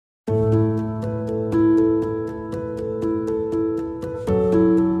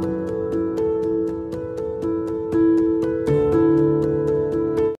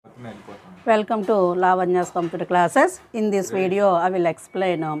Welcome to Lavanya's computer classes. In this video, I will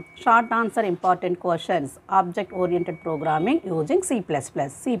explain short answer important questions, object oriented programming using C++,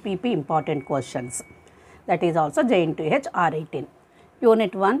 CPP important questions. That is also JNTUH R18.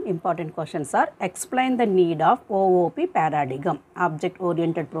 Unit 1 important questions are explain the need of OOP paradigm, object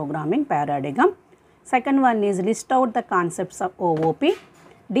oriented programming paradigm. Second one is list out the concepts of OOP,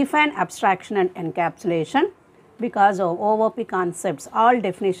 define abstraction and encapsulation. Because of OOP concepts, all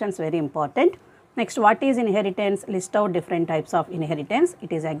definitions very important. Next, what is inheritance? List out different types of inheritance.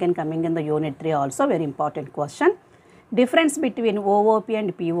 It is again coming in the unit 3 also, very important question. Difference between OOP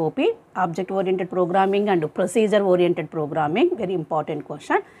and POP, object oriented programming and procedure oriented programming, very important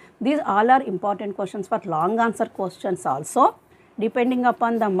question. These all are important questions for long answer questions also. Depending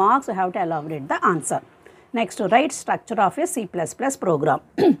upon the marks, you have to elaborate the answer. Next, write structure of a C++ program.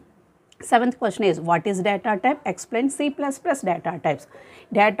 Seventh question is what is data type? Explain C++ data types.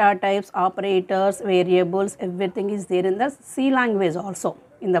 Data types, operators, variables, everything is there in the C language also.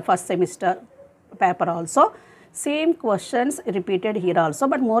 In the first semester paper also. Same questions repeated here also,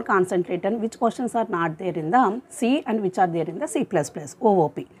 but more concentrated which questions are not there in the C and which are there in the C++,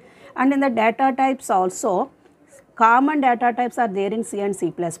 OOP. And in the data types also, common data types are there in C and C++.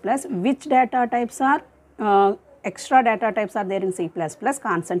 Which data types are extra data types are there in C++,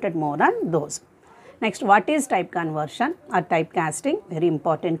 concentrate more on those. Next, what is type conversion or typecasting? Very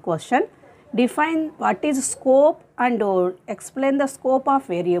important question. Define what is scope and explain the scope of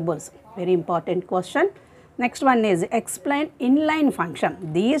variables. Very important question. Next one is explain inline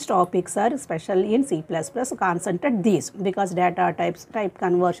function. These topics are especially in C++, concentrate these because data types, type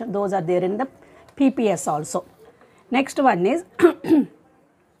conversion, those are there in the PPS also. Next one is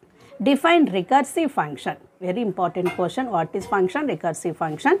define recursive function. Very important question. What is function? Recursive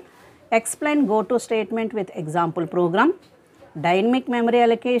function. Explain goto statement with example program. Dynamic memory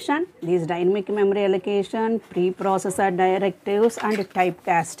allocation. These dynamic memory allocation, preprocessor directives and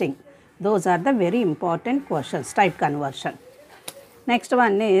typecasting. Those are the very important questions. Type conversion. Next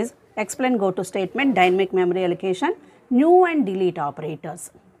one is explain goto statement, dynamic memory allocation, new and delete operators.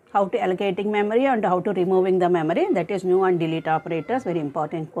 How to allocating memory and how to removing the memory, that is new and delete operators, very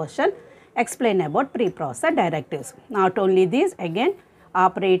important question. Explain about preprocessor directives. Not only these, again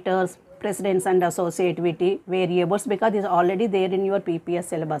operators, precedence and associativity, variables, because this is already there in your PPS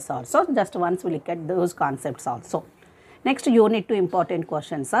syllabus also. Just once we look at those concepts also. Next, unit 2 important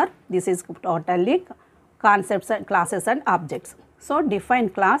questions are, this is totally concepts and classes and objects. So,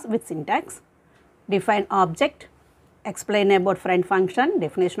 define class with syntax, define object, explain about friend function,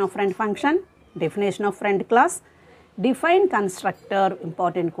 definition of friend function, definition of friend class, define constructor,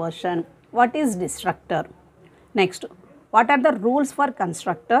 important question. What is destructor? Next, what are the rules for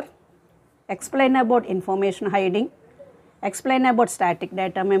constructor? Explain about information hiding, explain about static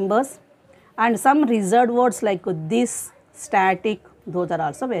data members and some reserved words like this, static, those are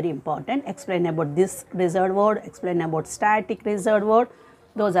also very important. Explain about this reserved word, explain about static reserved word,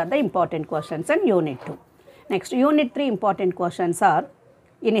 those are the important questions in unit 2. Next, unit 3 important questions are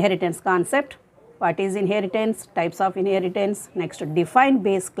inheritance concept. What is inheritance? Types of inheritance. Next, define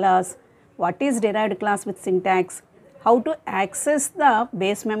base class. What is derived class with syntax? How to access the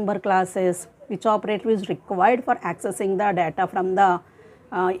base member classes? Which operator is required for accessing the data from the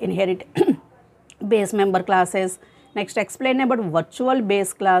inherit base member classes? Next, explain about virtual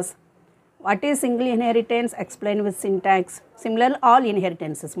base class. What is single inheritance? Explain with syntax. Similar, all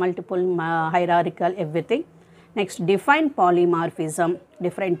inheritances, multiple, hierarchical, everything. Next, define polymorphism,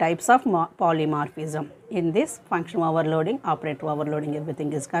 different types of polymorphism. In this, function overloading, operator overloading,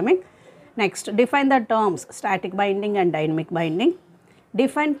 everything is coming. Next, define the terms static binding and dynamic binding.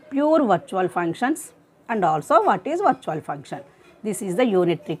 Define pure virtual functions and also what is virtual function. This is the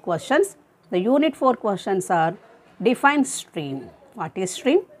unit 3 questions. The unit 4 questions are define stream. What is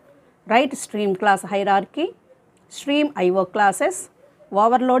stream? Write stream class hierarchy, stream IO classes,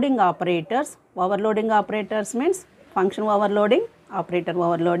 overloading operators. Overloading operators means function overloading, operator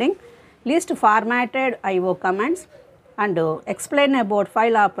overloading, list formatted IO commands and explain about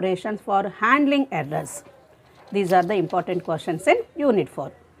file operations for handling errors. These are the important questions in unit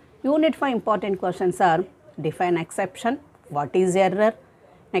 4. Unit 5 important questions are define exception, what is error.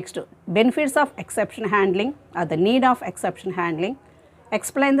 Next, benefits of exception handling or the need of exception handling.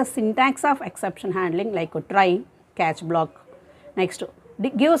 Explain the syntax of exception handling like try, catch block. Next,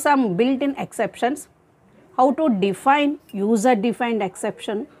 give some built-in exceptions. How to define user-defined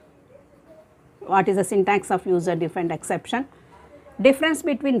exception. What is the syntax of user-defined exception? Difference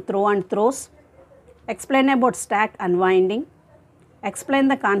between throw and throws. Explain about stack unwinding. Explain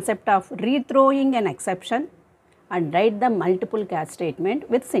the concept of rethrowing an exception and write the multiple catch statement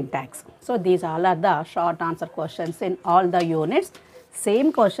with syntax. So these all are the short answer questions in all the units.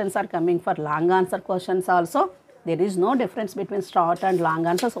 Same questions are coming for long answer questions also. There is no difference between short and long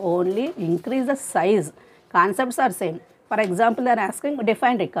answers, only increase the size. Concepts are same. For example, they are asking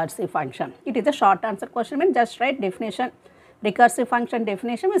define recursive function. It is a short answer question, means just write definition, recursive function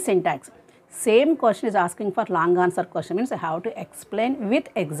definition with syntax. Same question is asking for long answer question, means I have to explain with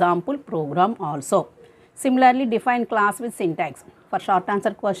example program also. Similarly, define class with syntax. For short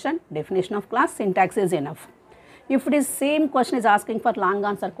answer question, definition of class, syntax is enough. If it is same question is asking for long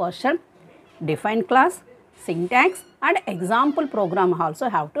answer question, define class, syntax and example program also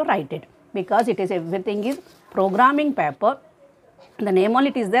have to write it, because it is everything is programming paper. The name only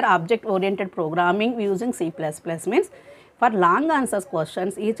it is there, object oriented programming using C++, means for long answers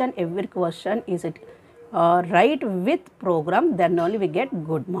questions, each and every question is it write with program, then only we get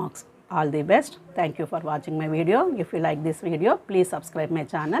good marks. All the best. Thank you for watching my video. If you like this video, please subscribe my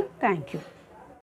channel. Thank you.